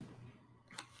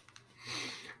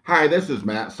Hi, this is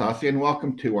Matt Saucy, and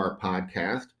welcome to our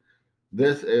podcast.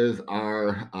 This is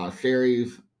our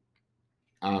series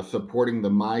supporting the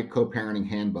My Co-Parenting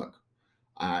Handbook.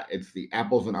 It's the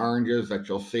apples and oranges that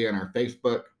you'll see on our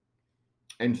Facebook.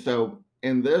 And so,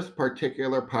 in this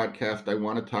particular podcast, I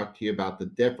want to talk to you about the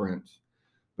difference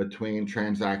between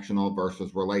transactional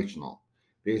versus relational.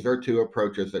 These are two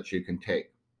approaches that you can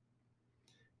take.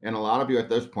 And a lot of you at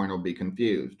this point will be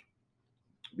confused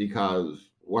because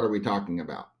what are we talking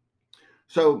about?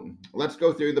 So, let's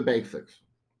go through the basics.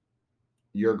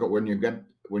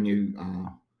 When you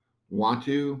want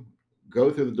to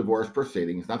go through the divorce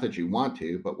proceedings, not that you want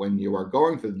to, but when you are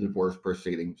going through the divorce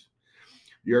proceedings,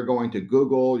 you're going to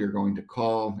Google, you're going to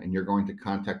call, and you're going to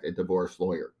contact a divorce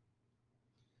lawyer.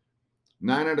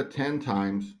 9 out of 10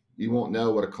 times, you won't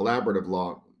know what a collaborative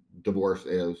law divorce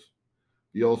is.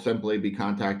 You'll simply be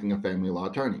contacting a family law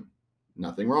attorney.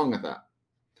 Nothing wrong with that.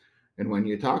 And when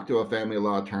you talk to a family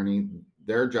law attorney,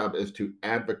 their job is to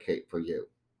advocate for you.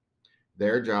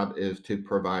 Their job is to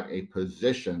provide a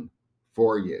position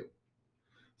for you.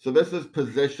 So this is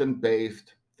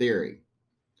position-based theory.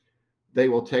 They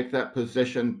will take that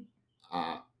position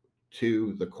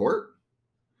to the court.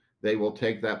 They will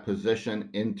take that position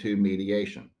into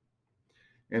mediation.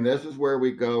 And this is where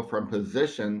we go from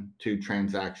position to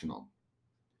transactional.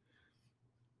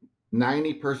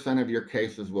 90% of your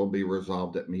cases will be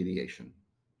resolved at mediation.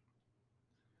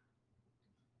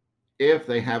 If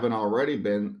they haven't already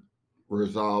been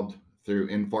resolved through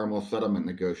informal settlement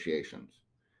negotiations,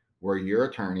 where your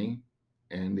attorney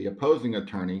and the opposing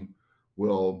attorney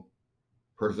will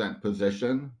present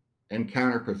position and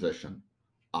counterposition,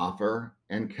 offer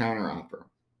and counteroffer.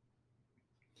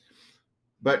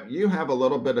 But you have a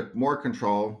little bit more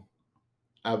control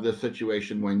of the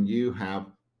situation when you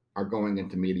are going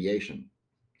into mediation.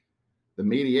 The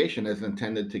mediation is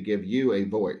intended to give you a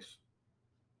voice.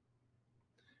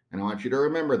 And I want you to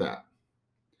remember that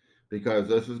because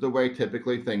this is the way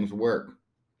typically things work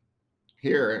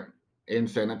here in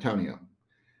San Antonio.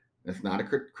 It's not a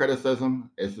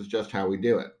criticism, this is just how we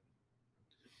do it.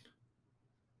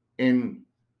 In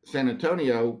San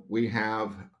Antonio, we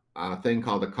have a thing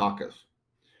called a caucus.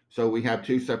 So we have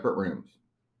two separate rooms.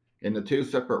 In the two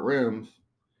separate rooms,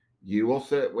 you will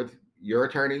sit with your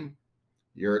attorney,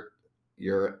 your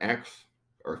ex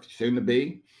or soon to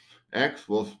be ex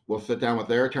will sit down with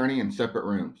their attorney in separate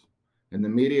rooms, and the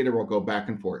mediator will go back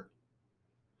and forth.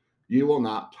 You will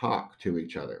not talk to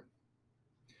each other.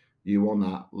 You will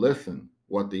not listen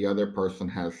what the other person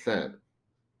has said.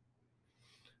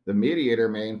 The mediator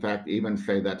may, in fact, even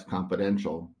say that's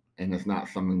confidential and it's not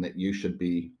something that you should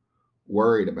be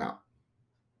worried about.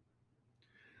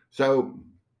 So,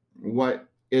 what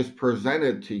is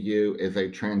presented to you is a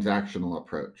transactional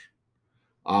approach,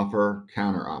 offer,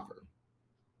 counteroffer.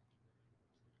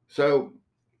 So,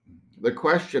 the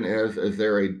question is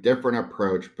there a different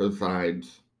approach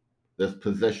besides this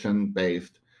position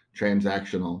based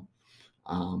transactional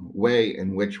way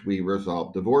in which we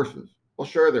resolve divorces? Well,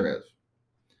 sure, there is.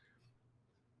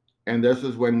 And this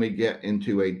is when we get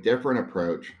into a different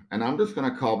approach. And I'm just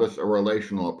going to call this a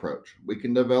relational approach. We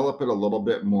can develop it a little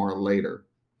bit more later.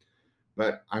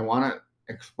 But I want to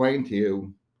explain to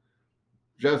you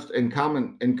just in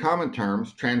common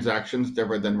terms, transactions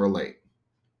different than relate.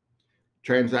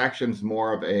 Transactions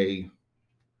more of a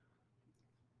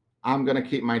I'm going to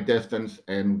keep my distance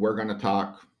and we're going to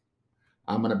talk.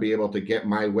 I'm going to be able to get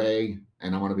my way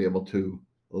and I want to be able to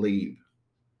leave.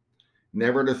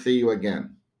 Never to see you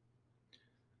again.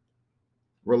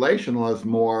 Relational is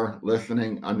more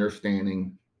listening,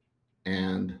 understanding,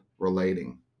 and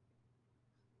relating.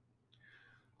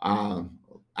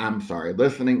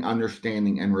 Listening,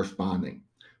 understanding, and responding.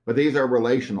 But these are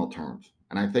relational terms,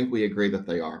 and I think we agree that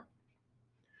they are.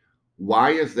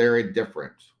 Why is there a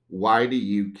difference? Why do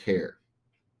you care?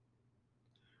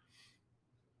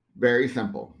 Very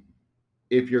simple.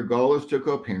 If your goal is to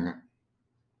co-parent,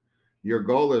 your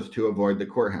goal is to avoid the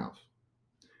courthouse.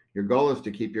 Your goal is to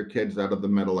keep your kids out of the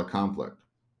middle of conflict.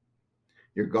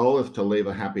 Your goal is to live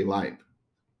a happy life.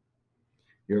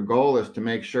 Your goal is to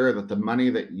make sure that the money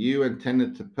that you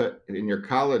intended to put in your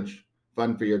college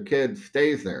fund for your kids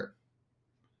stays there.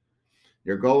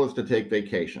 Your goal is to take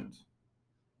vacations.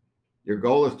 Your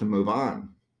goal is to move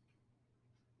on.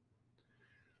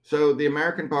 So the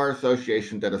American Bar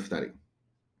Association did a study,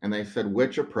 and they said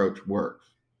which approach works,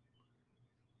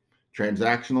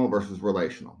 transactional versus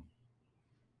relational.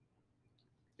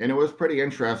 And it was pretty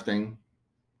interesting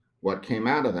what came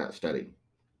out of that study.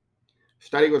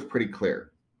 Study was pretty clear.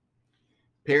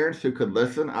 Parents who could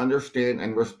listen, understand,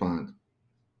 and respond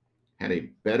had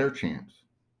a better chance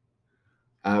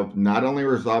of not only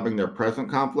resolving their present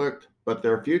conflict, but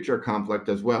their future conflict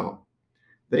as well.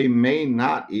 They may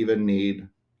not even need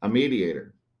a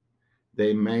mediator.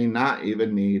 They may not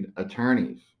even need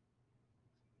attorneys.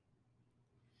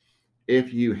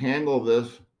 If you handle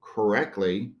this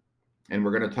correctly, and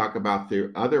we're going to talk about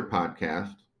through other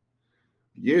podcasts,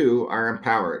 you are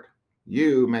empowered.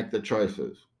 You make the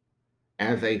choices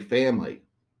as a family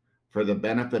for the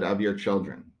benefit of your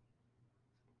children.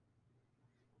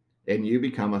 And you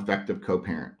become effective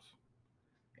co-parents.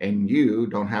 And you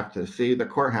don't have to see the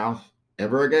courthouse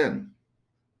ever again.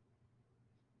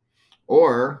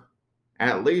 Or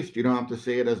at least you don't have to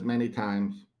see it as many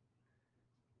times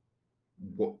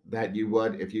that you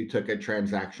would if you took a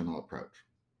transactional approach.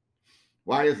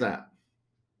 Why is that?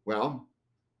 Well,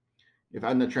 if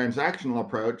I'm the transactional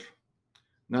approach,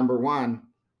 number one,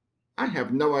 I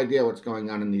have no idea what's going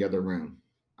on in the other room.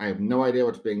 I have no idea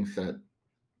what's being said.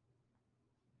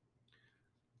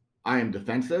 I am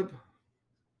defensive,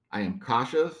 I am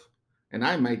cautious, and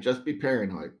I might just be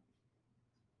paranoid.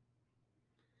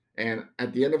 And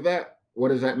at the end of that, what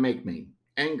does that make me?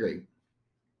 Angry,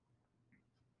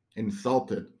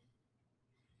 insulted,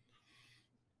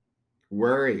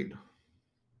 worried,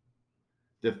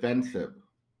 defensive.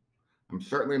 I'm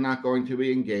certainly not going to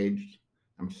be engaged.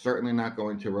 I'm certainly not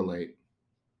going to relate.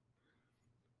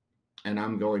 And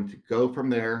I'm going to go from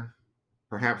there,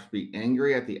 perhaps be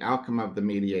angry at the outcome of the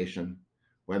mediation,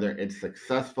 whether it's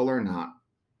successful or not.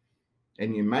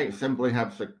 And you might simply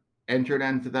have entered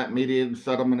into that mediated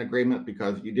settlement agreement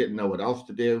because you didn't know what else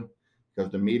to do,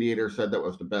 because the mediator said that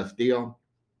was the best deal.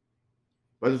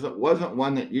 But it wasn't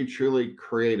one that you truly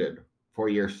created for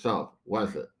yourself,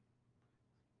 was it?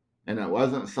 And it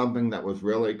wasn't something that was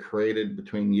really created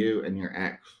between you and your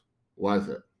ex, was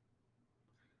it?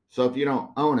 So if you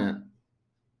don't own it,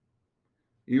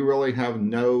 you really have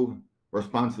no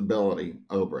responsibility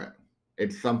over it.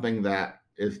 It's something that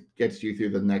gets you through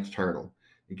the next hurdle.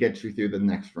 It gets you through the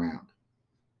next round.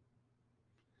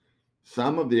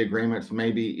 Some of the agreements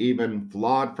may be even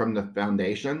flawed from the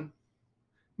foundation,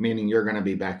 meaning you're going to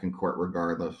be back in court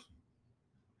regardless.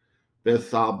 This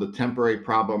solved the temporary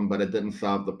problem, but it didn't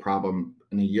solve the problem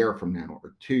in a year from now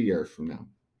or 2 years from now.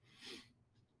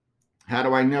 How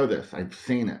do I know this? I've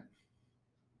seen it.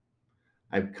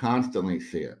 I constantly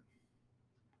see it.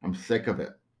 I'm sick of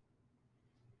it.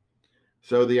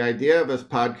 So the idea of this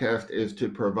podcast is to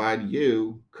provide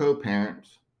you,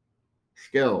 co-parents,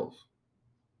 skills.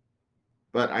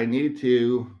 But we need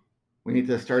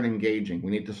to start engaging. We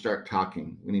need to start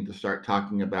talking. We need to start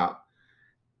talking about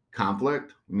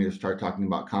conflict. We need to start talking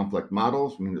about conflict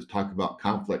models. We need to talk about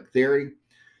conflict theory.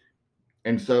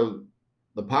 And so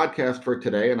the podcast for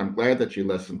today, and I'm glad that you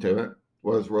listened to it,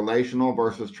 was relational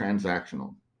versus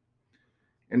transactional.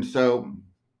 And so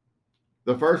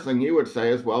the first thing you would say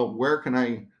is, well, where can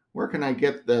I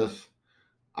get this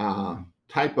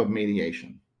type of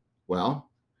mediation? Well,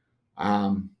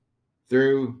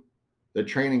 through the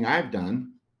training I've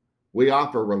done, we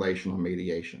offer relational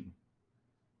mediation.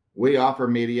 We offer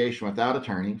mediation without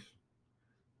attorneys.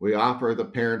 We offer the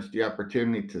parents the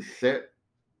opportunity to sit,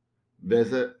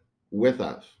 visit with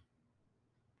us.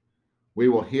 We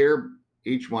will hear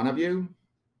each one of you.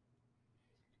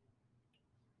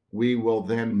 We will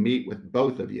then meet with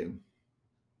both of you.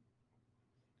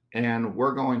 And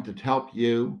we're going to help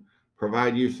you,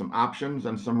 provide you some options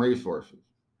and some resources.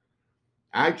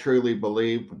 I truly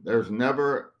believe there's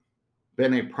never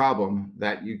been a problem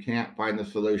that you can't find a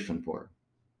solution for.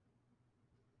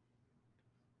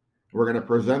 We're going to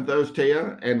present those to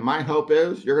you, and my hope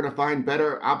is you're going to find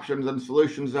better options and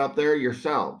solutions out there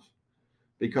yourselves,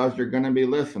 because you're going to be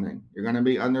listening, you're going to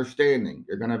be understanding,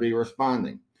 you're going to be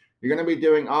responding. You're going to be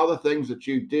doing all the things that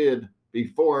you did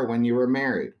before when you were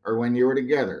married or when you were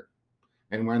together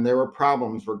and when there were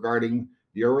problems regarding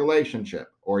your relationship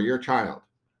or your child.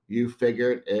 You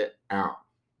figured it out.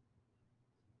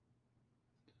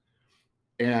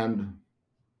 And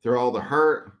through all the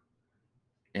hurt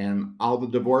and all the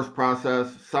divorce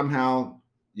process, somehow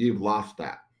you've lost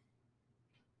that.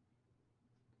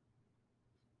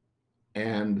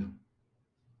 And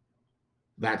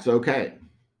that's okay.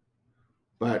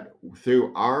 But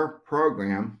through our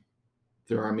program,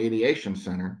 through our mediation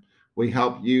center, we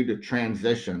help you to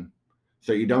transition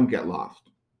so you don't get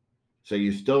lost. So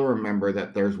you still remember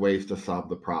that there's ways to solve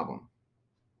the problem.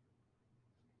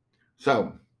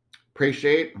 So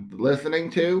appreciate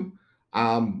listening to.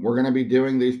 We're going to be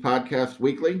doing these podcasts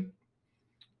weekly,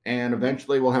 and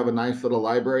eventually we'll have a nice little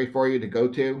library for you to go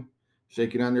to so you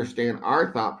can understand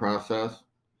our thought process.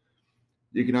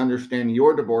 You can understand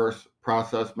your divorce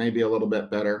process maybe a little bit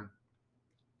better.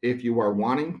 If you are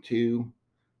wanting to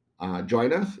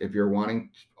join us. If you're wanting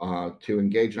to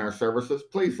engage in our services,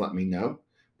 please let me know.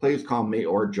 Please call me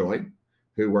or Joy,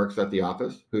 who works at the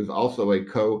office, who's also a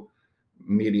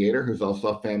co-mediator, who's also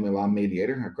a family law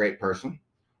mediator, a great person.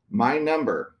 My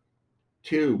number,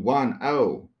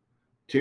 210